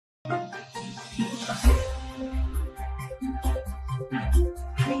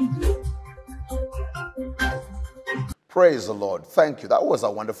Praise the Lord. Thank you. That was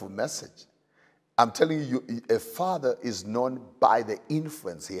a wonderful message. I'm telling you, a father is known by the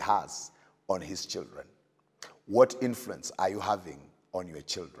influence he has on his children. What influence are you having on your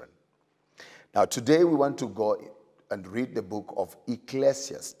children? Now, today we want to go and read the book of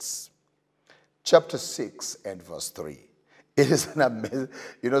Ecclesiastes, chapter 6 and verse 3. It is an amazing,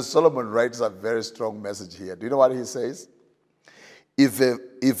 Solomon writes a very strong message here. Do you know what he says? If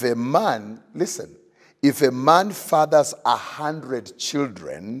a man fathers 100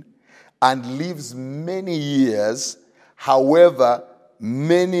 children and lives many years, however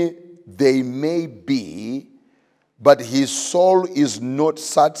many they may be, but his soul is not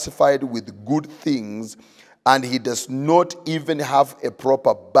satisfied with good things, and he does not even have a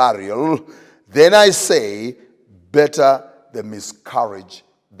proper burial, then I say, better the miscarriage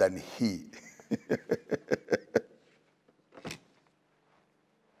than he.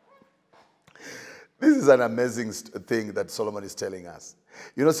 This is an amazing thing that Solomon is telling us.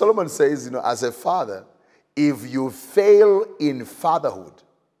 Solomon says, as a father, if you fail in fatherhood,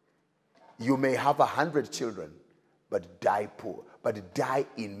 you may have 100 children, but die poor, but die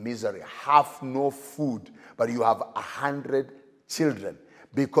in misery, have no food, but you have 100 children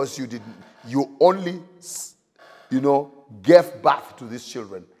because you only, gave birth to these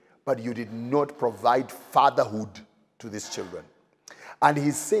children, but you did not provide fatherhood to these children. And he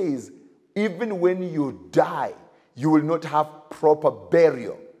says, even when you die, you will not have proper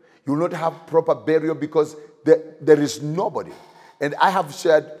burial. You will not have proper burial because there is nobody. And I have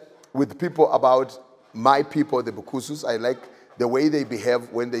shared with people about my people, the Bukusus. I like the way they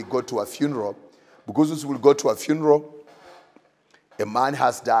behave when they go to a funeral. Bukusus will go to a funeral. A man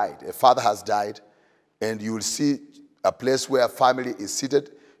has died, a father has died, and you will see a place where a family is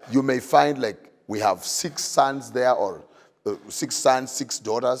seated. You may find we have 6 sons there, or 6 sons, 6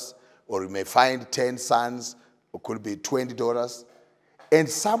 daughters, or you may find 10 sons, or could be 20 daughters. And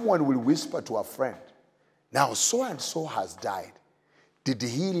someone will whisper to a friend, now so-and-so has died. Did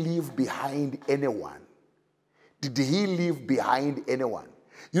he leave behind anyone? Did he leave behind anyone?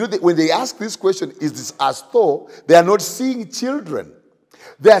 When they ask this question, is this as though they are not seeing children?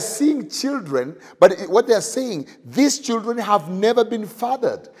 They are seeing children, but what they are saying, these children have never been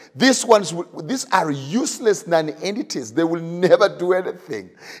fathered. These are useless non-entities. They will never do anything.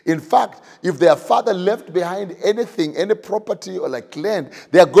 In fact, if their father left behind anything, any property or land,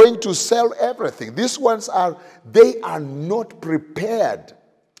 they are going to sell everything. These ones they are not prepared.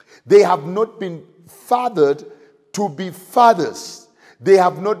 They have not been fathered to be fathers. They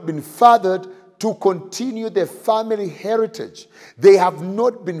have not been fathered to continue the family heritage. They have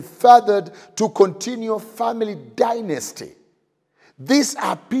not been fathered to continue family dynasty. These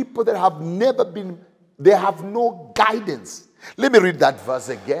are people that have never been, they have no guidance. Let me read that verse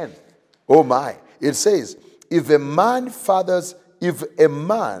again. Oh my. It says, if a man fathers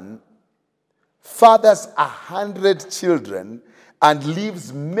 100 children and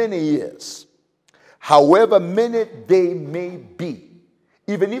lives many years, however many they may be,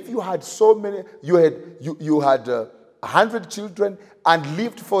 even if you had so many, you had 100 children and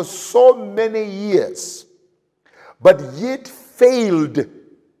lived for so many years, but yet failed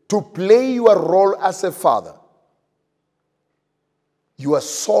to play your role as a father, your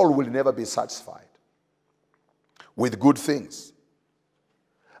soul will never be satisfied with good things.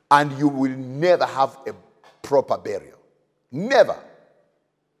 And you will never have a proper burial. Never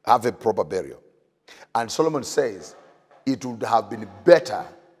have a proper burial. And Solomon says, it would have been better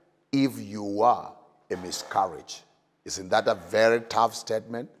if you were a miscarriage. Isn't that a very tough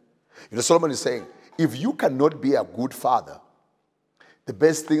statement? Solomon is saying, if you cannot be a good father, the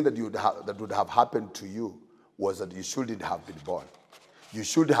best thing that would have happened to you was that you shouldn't have been born. You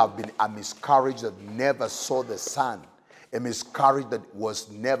should have been a miscarriage that never saw the sun, a miscarriage that was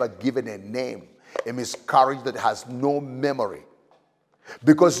never given a name, a miscarriage that has no memory.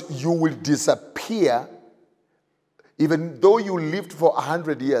 Because you will disappear. Even though you lived for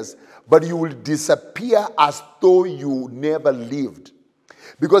 100 years, but you will disappear as though you never lived.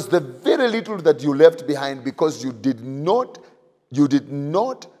 Because the very little that you left behind, because you did not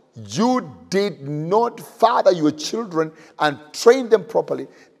father your children and train them properly,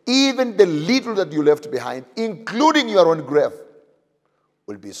 even the little that you left behind, including your own grave,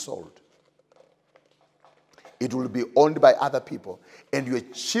 will be sold. It will be owned by other people, and your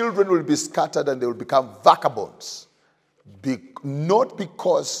children will be scattered and they will become vagabonds. Not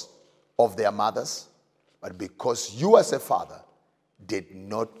because of their mothers, but because you as a father did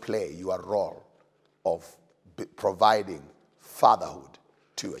not play your role of providing fatherhood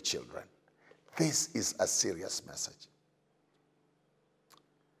to your children. This is a serious message.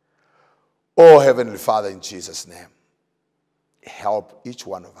 Oh, Heavenly Father, in Jesus' name, help each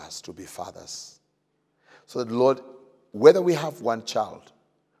one of us to be fathers. So that, Lord, whether we have one child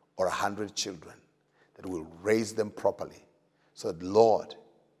or 100 children, that we'll raise them properly. So that, Lord,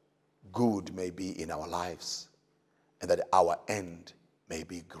 good may be in our lives, and that our end may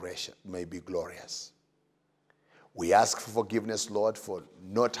be gracious, may be glorious. We ask for forgiveness, Lord, for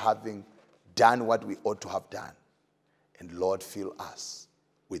not having done what we ought to have done. And Lord, fill us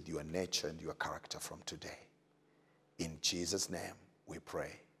with your nature and your character from today. In Jesus' name we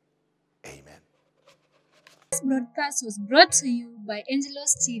pray. Amen. This broadcast was brought to you by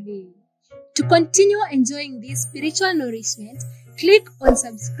Angelos TV. To continue enjoying this spiritual nourishment, click on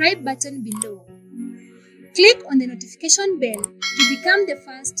subscribe button below. Click on the notification bell to become the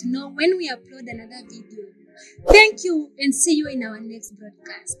first to know when we upload another video. Thank you and see you in our next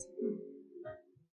broadcast.